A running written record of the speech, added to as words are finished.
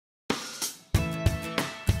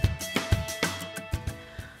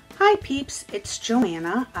Hi peeps, it's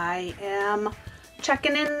Joanna. I am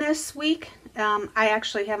checking in this week. I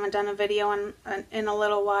actually haven't done a video in a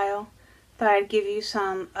little while. Thought I'd give you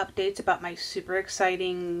some updates about my super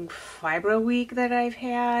exciting fibro week that I've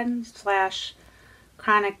had /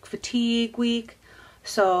 chronic fatigue week.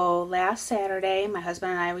 So last Saturday, my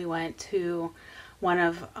husband and I, we went to one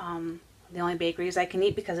of the only bakeries I can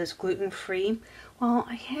eat because it's gluten-free. Well,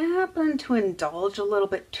 I happened to indulge a little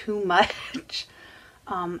bit too much.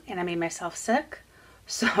 And I made myself sick.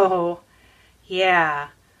 So yeah,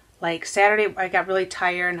 like Saturday I got really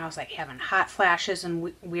tired and I was like having hot flashes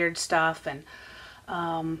and weird stuff, and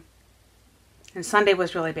Sunday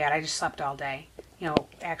was really bad. I just slept all day. You know,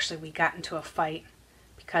 actually we got into a fight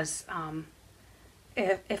because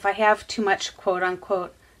if I have too much quote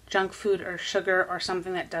unquote junk food or sugar or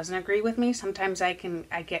something that doesn't agree with me, sometimes I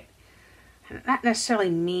get not necessarily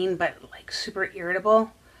mean, but like super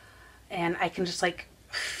irritable, and I can just like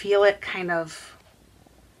feel it kind of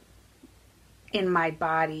in my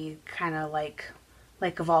body, kind of like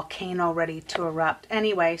a volcano ready to erupt.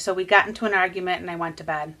 Anyway, so we got into an argument and I went to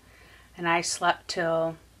bed, and I slept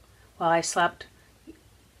I slept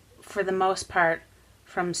for the most part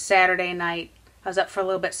from Saturday night. I was up for a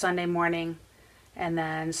little bit Sunday morning and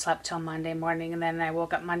then slept till Monday morning, and then I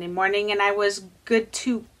woke up Monday morning and I was good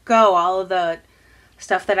to go. All of the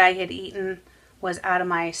stuff that I had eaten was out of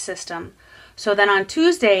my system. So then on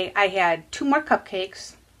Tuesday, I had 2 more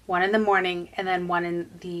cupcakes, one in the morning and then one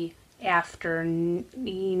in the afternoon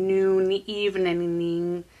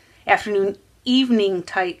evening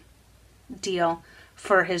type deal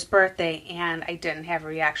for his birthday, and I didn't have a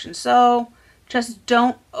reaction. So just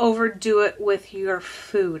don't overdo it with your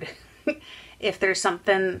food. If there's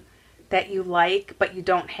something that you like but you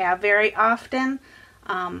don't have very often,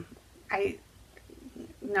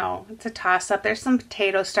 no, it's a toss-up. There's some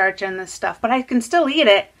potato starch in this stuff, but I can still eat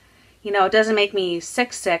it. You know, it doesn't make me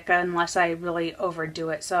sick unless I really overdo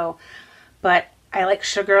it. So, but I like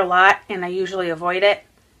sugar a lot, and I usually avoid it,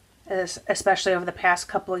 especially over the past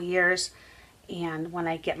couple of years. And when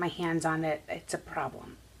I get my hands on it, it's a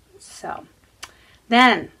problem. So,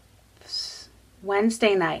 then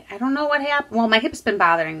Wednesday night, I don't know what happened. Well, my hip's been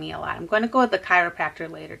bothering me a lot. I'm going to go to the chiropractor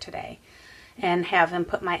later today and have him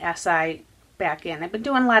put my SI back in. I've been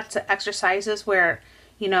doing lots of exercises where,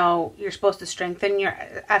 you know, you're supposed to strengthen your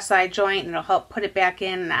SI joint and it'll help put it back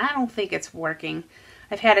in, and I don't think it's working.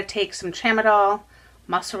 I've had to take some tramadol,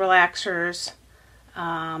 muscle relaxers,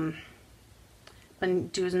 been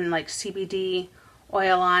doing like CBD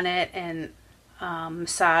oil on it, and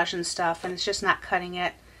massage and stuff, and it's just not cutting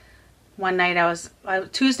it. One night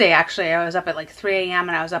Tuesday actually, I was up at like 3 a.m.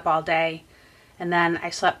 and I was up all day, and then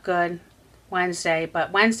I slept good Wednesday,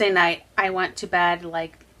 but Wednesday night I went to bed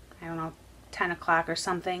like, I don't know, 10 o'clock or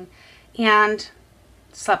something, and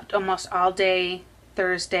slept almost all day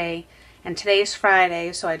Thursday, and today's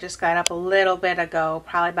Friday, so I just got up a little bit ago,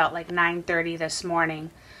 probably about like 9:30 this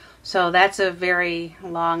morning. So that's a very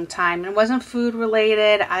long time. It wasn't food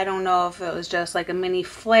related. I don't know if it was just like a mini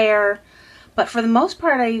flare, but for the most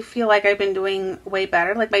part I feel like I've been doing way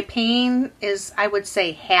better. Like my pain is, I would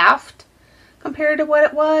say, halved compared to what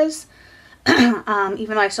it was.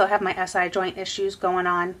 Even though I still have my SI joint issues going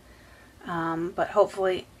on, but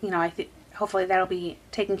hopefully, you know, hopefully that'll be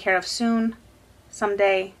taken care of soon,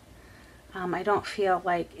 someday. I don't feel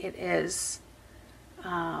like it is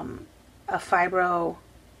a fibro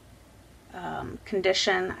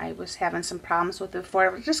condition. I was having some problems with it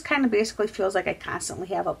before. It just kind of basically feels like I constantly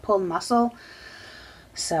have a pulled muscle.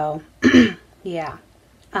 So yeah,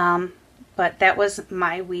 but that was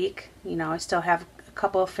my week. You know, I still have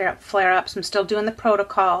couple of flare-ups. I'm still doing the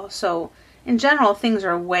protocol, so in general things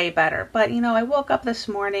are way better. But you know, I woke up this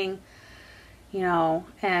morning, you know,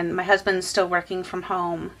 and my husband's still working from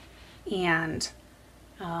home, and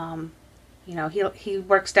you know, he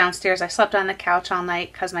works downstairs. I slept on the couch all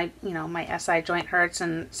night because my SI joint hurts,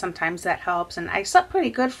 and sometimes that helps, and I slept pretty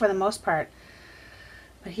good for the most part,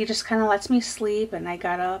 but he just kind of lets me sleep. And I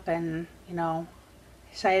got up and, you know,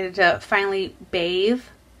 decided to finally bathe,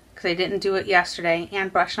 because I didn't do it yesterday,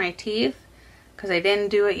 and brush my teeth, because I didn't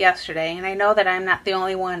do it yesterday. And I know that I'm not the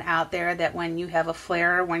only one out there that when you have a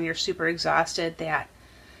flare, when you're super exhausted, that,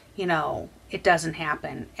 you know, it doesn't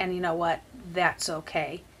happen. And you know what? That's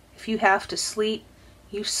okay. If you have to sleep,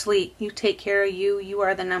 you sleep. You take care of you. You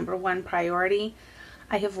are the #1 priority.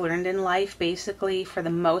 I have learned in life, basically, for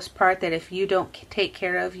the most part, that if you don't take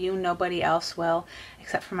care of you, nobody else will,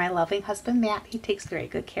 except for my loving husband, Matt. He takes very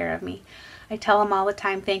good care of me. I tell him all the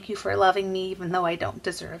time, thank you for loving me, even though I don't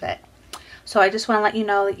deserve it. So I just want to let you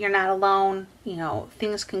know that you're not alone. You know,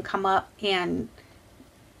 things can come up, and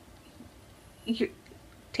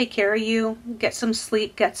take care of you, get some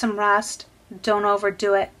sleep, get some rest, don't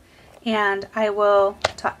overdo it, and I will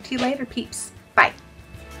talk to you later, peeps.